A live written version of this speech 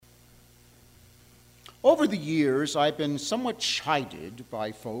Over the years, I've been somewhat chided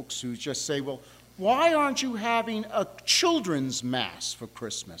by folks who just say, well, why aren't you having a children's mass for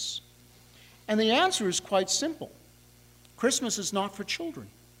Christmas? And the answer is quite simple. Christmas is not for children.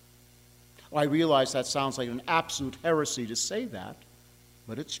 Well, I realize that sounds like an absolute heresy to say that,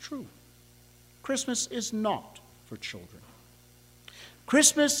 but it's true. Christmas is not for children.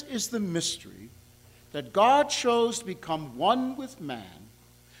 Christmas is the mystery that God chose to become one with man,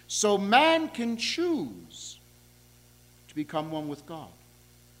 so man can choose to become one with God.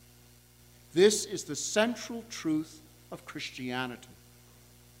 This is the central truth of Christianity.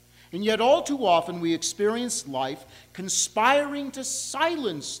 And yet all too often we experience life conspiring to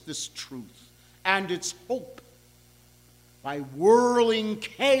silence this truth and its hope by whirling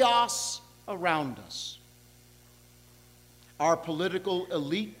chaos around us. Our political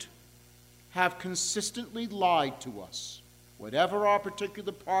elite have consistently lied to us, whatever our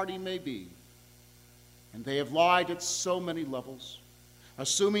particular party may be. And they have lied at so many levels,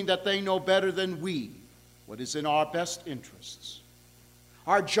 assuming that they know better than we what is in our best interests.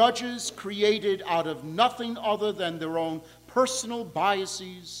 Our judges, created out of nothing other than their own personal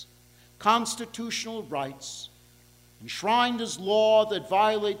biases, constitutional rights, enshrined as law that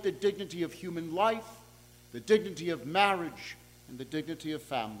violate the dignity of human life, the dignity of marriage, and the dignity of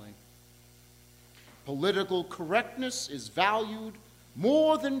family. Political correctness is valued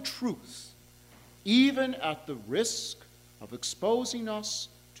more than truth, even at the risk of exposing us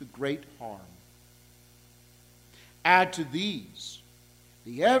to great harm. Add to these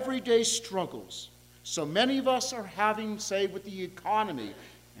the everyday struggles so many of us are having, say, with the economy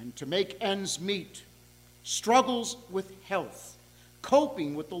and to make ends meet, struggles with health,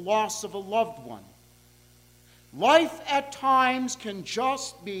 coping with the loss of a loved one. Life at times can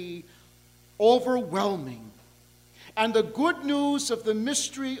just be overwhelming. And the good news of the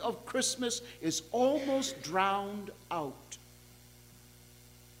mystery of Christmas is almost drowned out.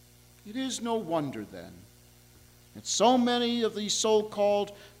 It is no wonder, then, that so many of these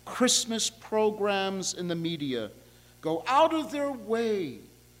so-called Christmas programs in the media go out of their way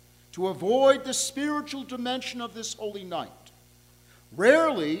to avoid the spiritual dimension of this holy night.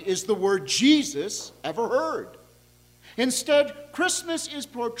 Rarely is the word Jesus ever heard. Instead, Christmas is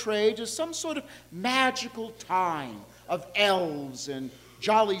portrayed as some sort of magical time of elves and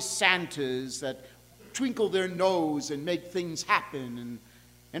jolly Santas that twinkle their nose and make things happen, and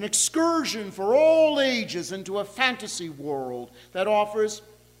an excursion for all ages into a fantasy world that offers,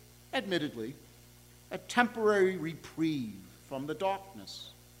 admittedly, a temporary reprieve from the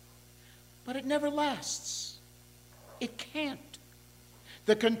darkness. But it never lasts. It can't.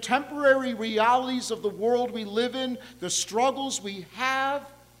 The contemporary realities of the world we live in, the struggles we have,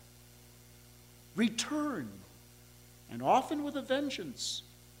 return, and often with a vengeance.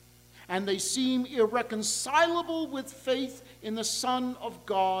 And they seem irreconcilable with faith in the Son of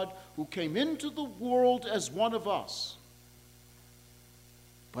God who came into the world as one of us.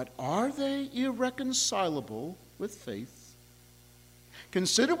 But are they irreconcilable with faith?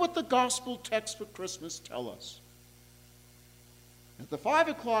 Consider what the gospel texts for Christmas tell us. At the 5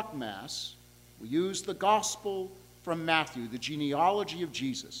 o'clock Mass, we used the gospel from Matthew, the genealogy of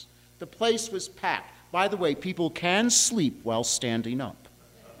Jesus. The place was packed. By the way, people can sleep while standing up.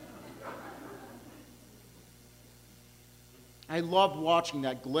 I loved watching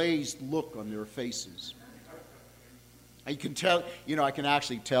that glazed look on their faces. I can tell, I can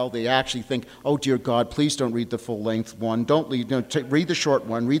actually tell they actually think, oh, dear God, please don't read the full-length one. Don't read, read the short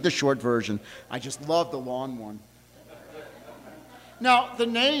one. Read the short version. I just love the long one. Now, the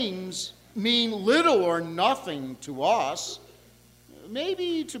names mean little or nothing to us.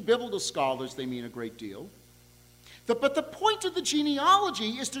 Maybe to biblical scholars they mean a great deal. But the point of the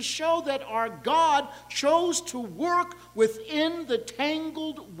genealogy is to show that our God chose to work within the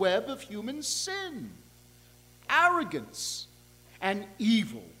tangled web of human sin, arrogance, and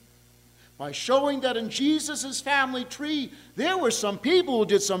evil, by showing that in Jesus' family tree, there were some people who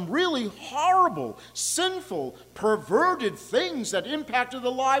did some really horrible, sinful, perverted things that impacted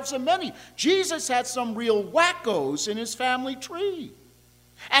the lives of many. Jesus had some real wackos in his family tree.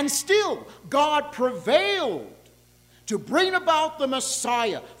 And still, God prevailed to bring about the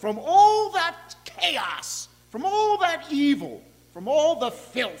Messiah from all that chaos, from all that evil, from all the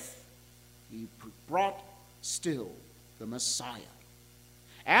filth. He brought still the Messiah.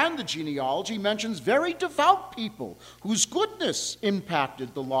 And the genealogy mentions very devout people whose goodness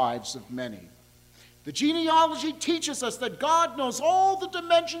impacted the lives of many. The genealogy teaches us that God knows all the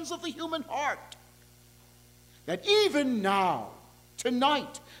dimensions of the human heart. That even now,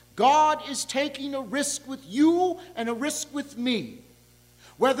 tonight, God is taking a risk with you and a risk with me,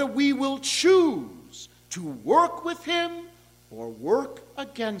 whether we will choose to work with him or work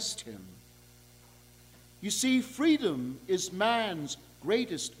against him. You see, freedom is man's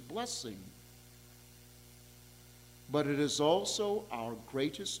greatest blessing, but it is also our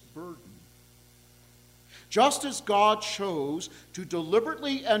greatest burden. Just as God chose to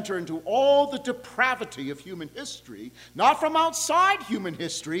deliberately enter into all the depravity of human history, not from outside human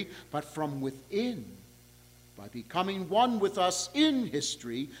history, but from within, by becoming one with us in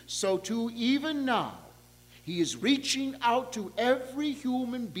history, so too even now, he is reaching out to every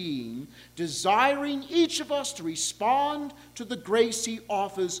human being, desiring each of us to respond to the grace he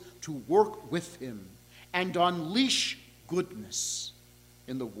offers to work with him and unleash goodness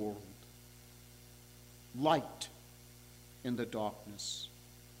in the world. Light in the darkness,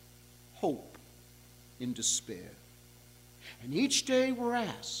 hope in despair. And each day we're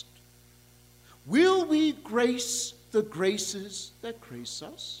asked, will we grace the graces that grace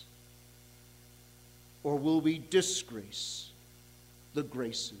us? Or will we disgrace the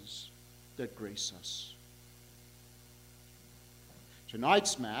graces that grace us?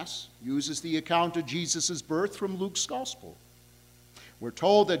 Tonight's Mass uses the account of Jesus' birth from Luke's Gospel. We're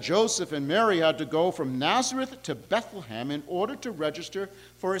told that Joseph and Mary had to go from Nazareth to Bethlehem in order to register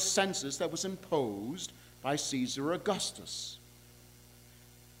for a census that was imposed by Caesar Augustus.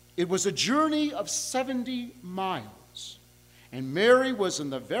 It was a journey of 70 miles, and Mary was in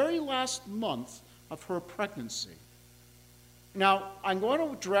the very last month of her pregnancy. Now, I'm going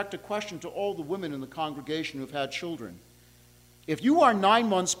to direct a question to all the women in the congregation who've had children. If you are 9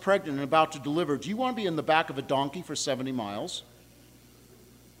 months pregnant and about to deliver, do you want to be in the back of a donkey for 70 miles?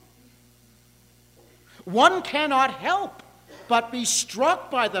 One cannot help but be struck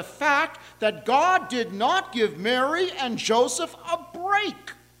by the fact that God did not give Mary and Joseph a break.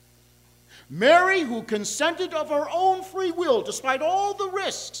 Mary, who consented of her own free will, despite all the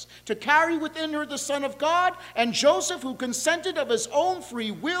risks, to carry within her the Son of God, and Joseph, who consented of his own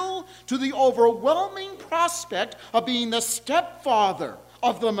free will to the overwhelming prospect of being the stepfather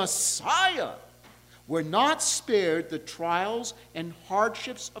of the Messiah, were not spared the trials and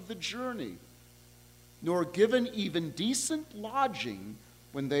hardships of the journey, nor given even decent lodging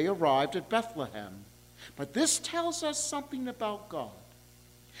when they arrived at Bethlehem. But this tells us something about God.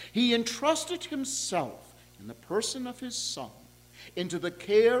 He entrusted himself, in the person of his Son, into the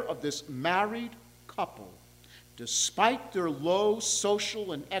care of this married couple, despite their low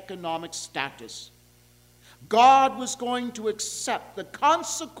social and economic status. God was going to accept the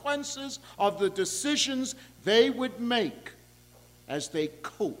consequences of the decisions they would make as they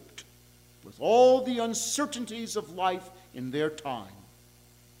coped with all the uncertainties of life in their time.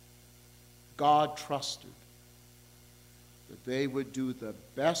 God trusted that they would do the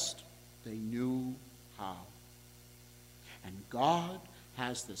best they knew how. And God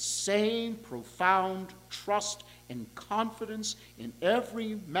has the same profound trust and confidence in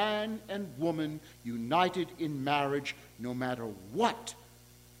every man and woman united in marriage, no matter what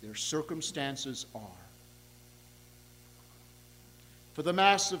their circumstances are. For the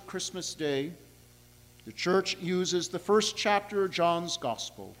Mass of Christmas Day, the Church uses the first chapter of John's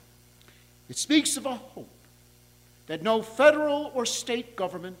Gospel. It speaks of a hope that no federal or state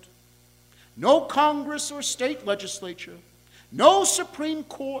government, no Congress or state legislature, no Supreme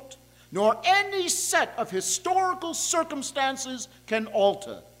Court, nor any set of historical circumstances can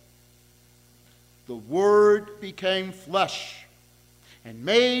alter. The Word became flesh and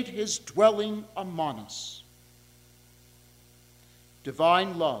made his dwelling among us.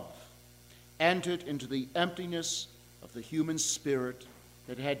 Divine love entered into the emptiness of the human spirit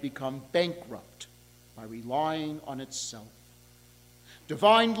that had become bankrupt by relying on itself.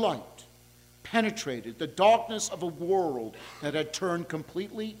 Divine light penetrated the darkness of a world that had turned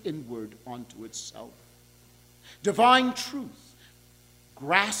completely inward onto itself. Divine truth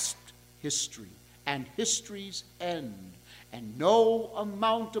grasped history and history's end, and no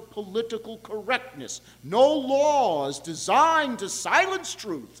amount of political correctness, no laws designed to silence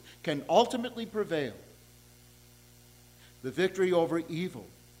truth can ultimately prevail. The victory over evil,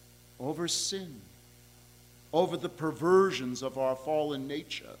 over sin, over the perversions of our fallen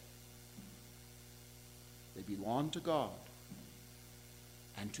nature, they belong to God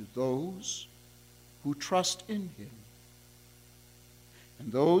and to those who trust in him.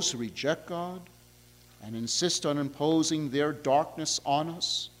 And those who reject God and insist on imposing their darkness on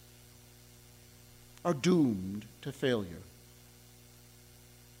us are doomed to failure.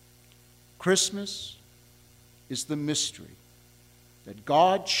 Christmas is the mystery that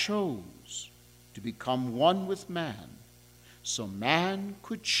God chose to become one with man, so man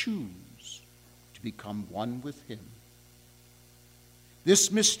could choose to become one with him.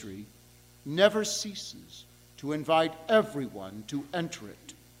 This mystery never ceases to invite everyone to enter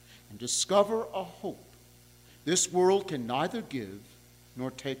it and discover a hope this world can neither give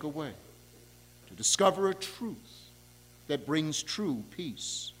nor take away, to discover a truth that brings true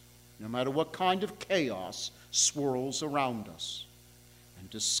peace, no matter what kind of chaos swirls around us, and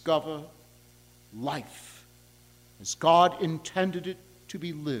discover life as God intended it to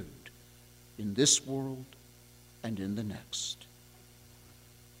be lived in this world and in the next.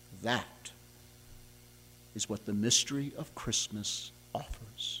 That is what the mystery of Christmas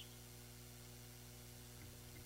offers.